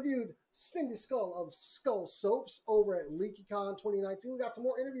 Interviewed Cindy Skull of Skull Soaps over at LeakyCon 2019. We got some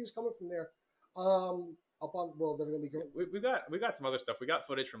more interviews coming from there. They're going to be great. We got some other stuff. We got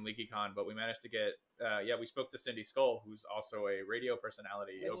footage from LeakyCon, but we managed to get we spoke to Cindy Skull, who's also a radio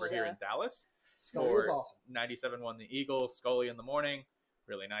personality over here in Dallas. Skull is awesome. 97.1 The Eagle, Scully in the Morning.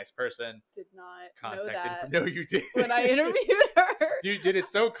 Really nice person. Did not contacted know that. No, you did. When I interviewed her. You did it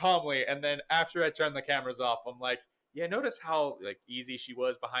so calmly, and then after I turned the cameras off, I'm like, yeah, notice how easy she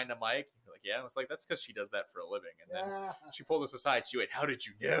was behind a mic? You're like, yeah. I was like, that's because she does that for a living. And then she pulled us aside. She went, how did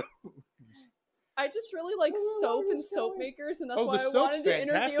you know? I just really like soap and soap makers, and that's why I wanted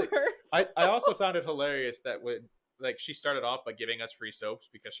fantastic. to interview her. So. I also found it hilarious that when she started off by giving us free soaps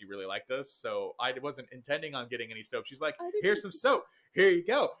because she really liked us. So I wasn't intending on getting any soap. She's like, here's some soap. Here you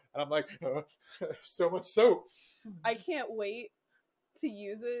go. And I'm like, so much soap. I can't wait to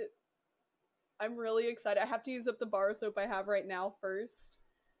use it. I'm really excited. I have to use up the bar soap I have right now first.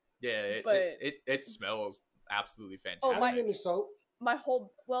 Yeah, it smells absolutely fantastic. Oh, my goodness, soap.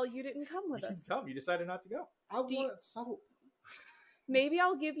 You didn't come with us. Come. You decided not to go. I wanted soap. Maybe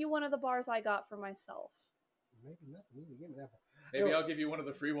I'll give you one of the bars I got for myself. Maybe nothing. You give me that one. Maybe I'll give you one of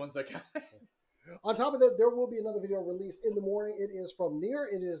the free ones I got. On top of that, there will be another video released in the morning. It is from Nier.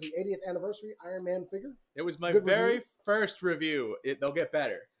 It is the 80th anniversary Iron Man figure. It was my Good very review. first review. They'll get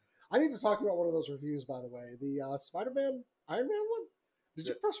better. I need to talk about one of those reviews, by the way. The Spider-Man Iron Man one. Did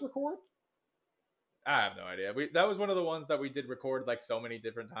you press record? I have no idea. That was one of the ones that we did record like so many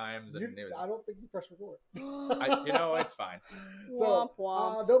different times. And I don't think you pressed record. It's fine. So Womp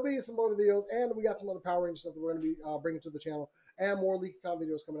womp. there'll be some more videos, and we got some other Power Rangers stuff that we're going to be bringing to the channel, and more LeakyCon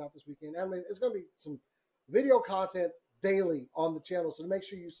videos coming out this weekend. And it's going to be some video content daily on the channel, so make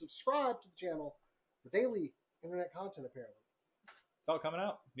sure you subscribe to the channel for daily internet content, apparently. It's all coming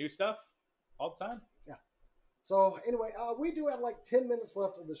out. New stuff all the time. Yeah. So anyway, we do have like 10 minutes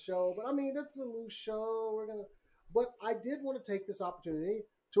left of the show, but I mean, it's a loose show. But I did want to take this opportunity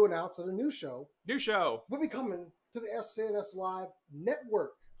to announce that a new show will be coming to the SCNS Live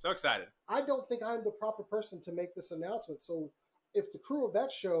Network. So excited. I don't think I'm the proper person to make this announcement. So if the crew of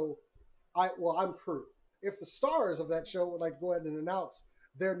that show, I'm crew. If the stars of that show would like to go ahead and announce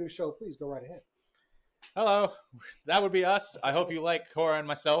their new show, please go right ahead. Hello. That would be us. I hope you like Cora and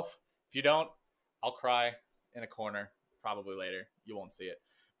myself. If you don't, I'll cry in a corner probably later. You won't see it.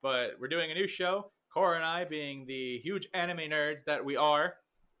 But we're doing a new show. Cora and I, being the huge anime nerds that we are.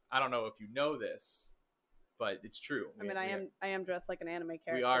 I don't know if you know this, but it's true. I am dressed like an anime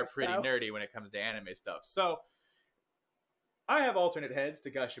character. We are pretty nerdy when it comes to anime stuff. So I have alternate heads to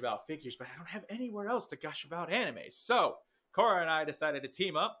gush about figures, but I don't have anywhere else to gush about anime. So Cora and I decided to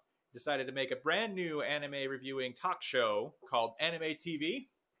team up, decided to make a brand new anime reviewing talk show called Anime TV.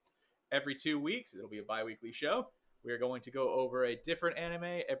 Every 2 weeks, it'll be a bi-weekly show. We are going to go over a different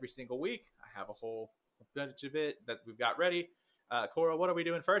anime every single week. I have a whole bunch of it that we've got ready. Cora, what are we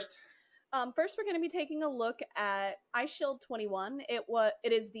doing first? First, we're going to be taking a look at iShield 21.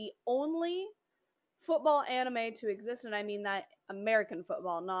 It is the only football anime to exist, and I mean that American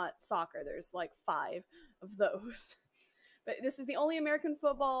football, not soccer. There's like 5 of those. But this is the only American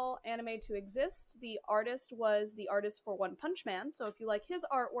football anime to exist. The artist was the artist for One Punch Man, so if you like his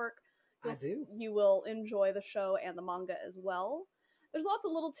artwork, you will enjoy the show and the manga as well. There's lots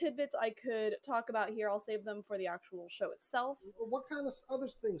of little tidbits I could talk about here. I'll save them for the actual show itself. What kind of other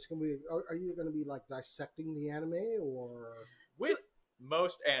things are you going to be like dissecting the anime or? With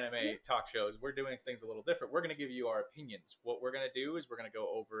most anime talk shows, we're doing things a little different. We're going to give you our opinions. What we're going to do is we're going to go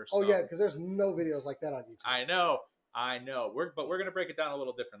over some... Oh yeah, because there's no videos like that on YouTube. I know. But we're going to break it down a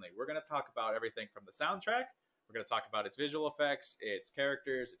little differently. We're going to talk about everything from the soundtrack. We're going to talk about its visual effects, its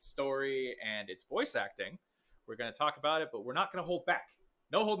characters, its story, and its voice acting. We're going to talk about it, but we're not going to hold back.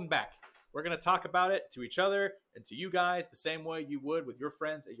 No holding back. We're going to talk about it to each other and to you guys the same way you would with your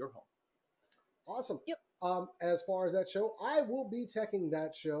friends at your home. Awesome. Yep. As far as that show, I will be teching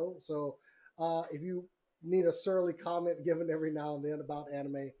that show. So if you need a surly comment given every now and then about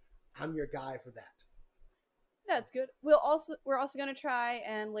anime, I'm your guy for that. That's good. We're also going to try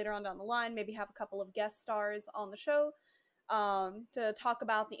and later on down the line maybe have a couple of guest stars on the show to talk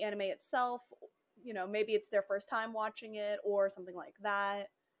about the anime itself. You know, maybe it's their first time watching it or something like that.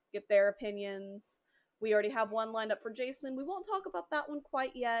 Get their opinions. We already have one lined up for Jason. We won't talk about that one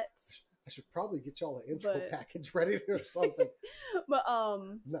quite yet. I should probably get y'all an intro package ready or something. But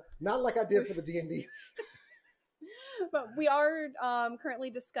not like I did for the D&D. But we are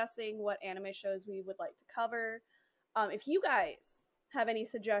currently discussing what anime shows we would like to cover. If you guys have any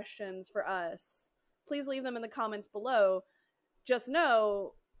suggestions for us, please leave them in the comments below. Just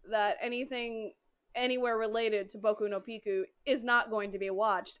know that anything anywhere related to Boku no Pico is not going to be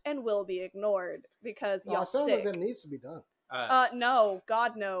watched and will be ignored because y'all sick. It sounds like that needs to be done. No,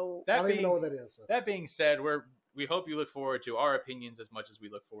 God no. I don't even know what that is. So. That being said, we hope you look forward to our opinions as much as we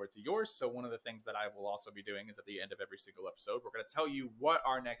look forward to yours. So one of the things that I will also be doing is at the end of every single episode, we're going to tell you what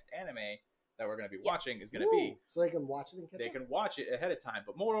our next anime that we're going to be watching is going to be. So they can watch it and catch up? They can watch it ahead of time.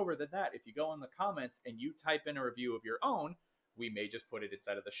 But moreover than that, if you go in the comments and you type in a review of your own, we may just put it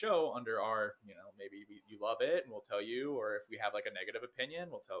inside of the show under our, maybe you love it and we'll tell you, or if we have like a negative opinion,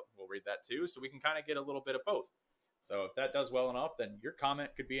 we'll read that too. So we can kind of get a little bit of both. So if that does well enough, then your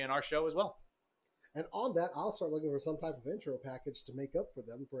comment could be in our show as well. And on that, I'll start looking for some type of intro package to make up for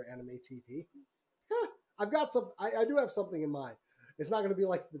them for Anime TV. I've got some. I do have something in mind. It's not going to be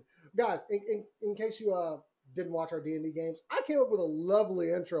like guys. In case you didn't watch our D&D games, I came up with a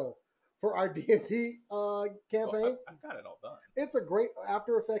lovely intro for our D&D campaign. Well, I've got it all done. It's a great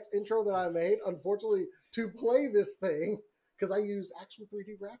After Effects intro that I made. Unfortunately, to play this thing, because I used actual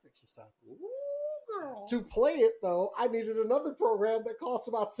 3D graphics this time. Ooh. To play it, though, I needed another program that cost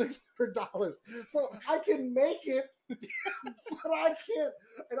about $600. So I can make it, but I can't.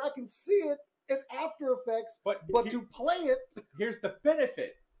 And I can see it in After Effects, but to play it... Here's the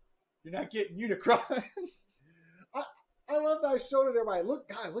benefit. You're not getting Unicron. I love that I showed it to everybody. Look,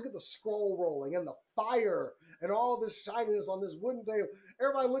 guys, look at the scroll rolling and the fire and all this shininess on this wooden table.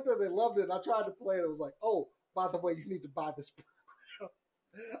 Everybody looked at it, they loved it, and I tried to play it. It was like, oh, by the way, you need to buy this program.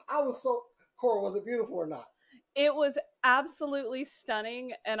 I was so... Cora, was it beautiful or not? It was absolutely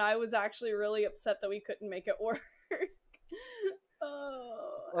stunning, and I was actually really upset that we couldn't make it work.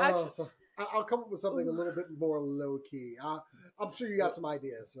 So I'll come up with something a little bit more low-key. I'm sure you got some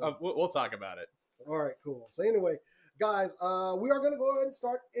ideas. So. We'll talk about it. All right, cool. So anyway, guys, we are going to go ahead and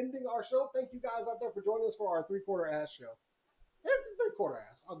start ending our show. Thank you guys out there for joining us for our three-quarter ass show. Three-quarter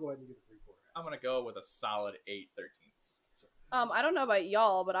ass. I'll go ahead and give it three-quarter ass. I'm going to go with a solid 8/13. I don't know about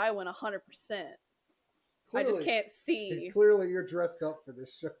y'all, but I went 100%. Clearly, I just can't see. Clearly, you're dressed up for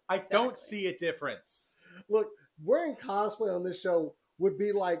this show. I don't see a difference. Look, wearing cosplay on this show would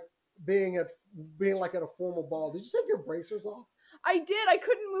be like being at a formal ball. Did you take your bracers off? I did. I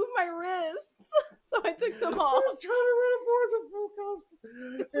couldn't move my wrists, so I took them off. Just trying to run towards a full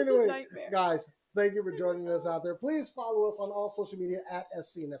cosplay. This Anyway, is a nightmare. guys, thank you for joining us out there. Please follow us on all social media at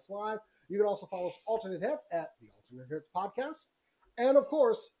SCNS Live. You can also follow us Alternate Heads at the Alternate Heads Podcast, and of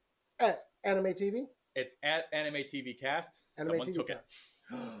course at Anime TV. It's at Anime TV Cast. Anime Someone TV took Cast.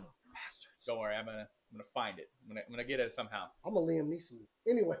 it. Bastards. Don't worry, I'm gonna find it. I'm gonna get it somehow. I'm a Liam Neeson.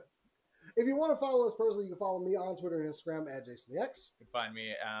 Anyway, if you want to follow us personally, you can follow me on Twitter and Instagram at JasonTheX. You can find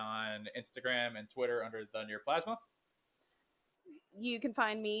me on Instagram and Twitter under the Near Plasma. You can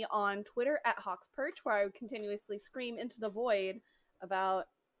find me on Twitter at HawksPerch, where I would continuously scream into the void about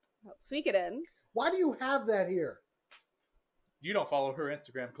Suikoden. Why do you have that here? You don't follow her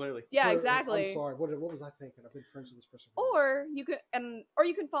Instagram, clearly. Yeah, Or- exactly. I'm sorry. What was I thinking? I've been friends with this person. Or you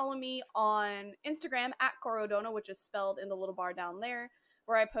can follow me on Instagram at Corodona, which is spelled in the little bar down there,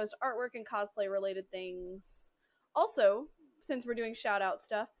 where I post artwork and cosplay related things. Also, since we're doing shout out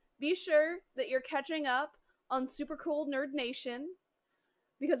stuff, be sure that you're catching up on Super Cool Nerd Nation,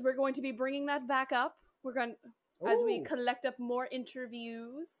 because we're going to be bringing that back up. We're going as we Ooh. collect up more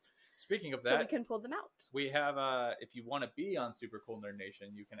interviews. Speaking of So that, we can pull them out. we have, if you want to be on Super Cool Nerd Nation,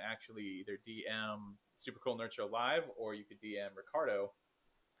 you can actually either DM Super Cool Nerd Show Live, or you could DM Ricardo.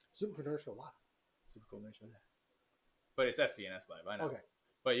 Super Commercial Live. Super Cool Nerd Show Live. But it's SCNS Live, I know. Okay.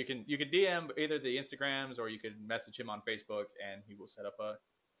 But you can DM either the Instagrams, or you can message him on Facebook, and he will set up a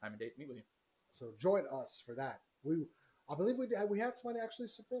time and date to meet with you. So join us for that. I believe we had somebody actually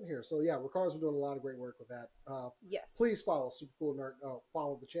submit here. So yeah, Ricardo's been doing a lot of great work with that. Yes. Please follow Super Cool Nerd.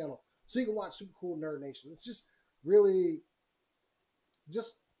 Follow the channel so you can watch Super Cool Nerd Nation. It's just really,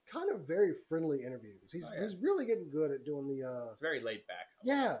 just kind of very friendly interviews. He's really getting good at doing the. It's very laid back.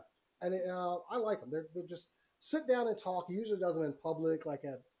 Yeah, and I like them. They're just sit down and talk. He usually does them in public, like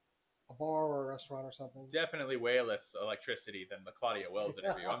at a bar or a restaurant or something. Definitely way less electricity than the Claudia Wells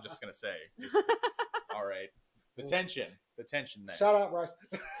interview. I'm just gonna say. Just, all right. The tension there. Shout out, Bryce.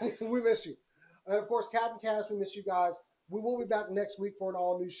 We miss you. And of course, Cat and Cass, we miss you guys. We will be back next week for an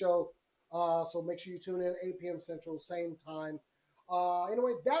all new show. So make sure you tune in 8 p.m. Central, same time.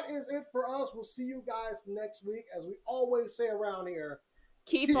 Anyway, that is it for us. We'll see you guys next week. As we always say around here,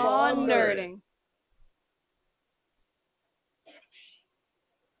 Keep on nerding.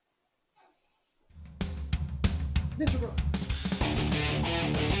 Ninja Run.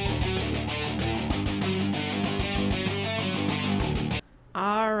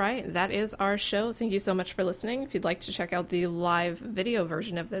 All right, that is our show. Thank you so much for listening. If you'd like to check out the live video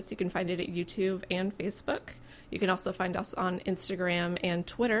version of this, you can find it at YouTube and Facebook. You can also find us on Instagram and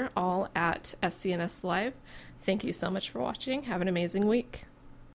Twitter, all at SCNS Live. Thank you so much for watching. Have an amazing week.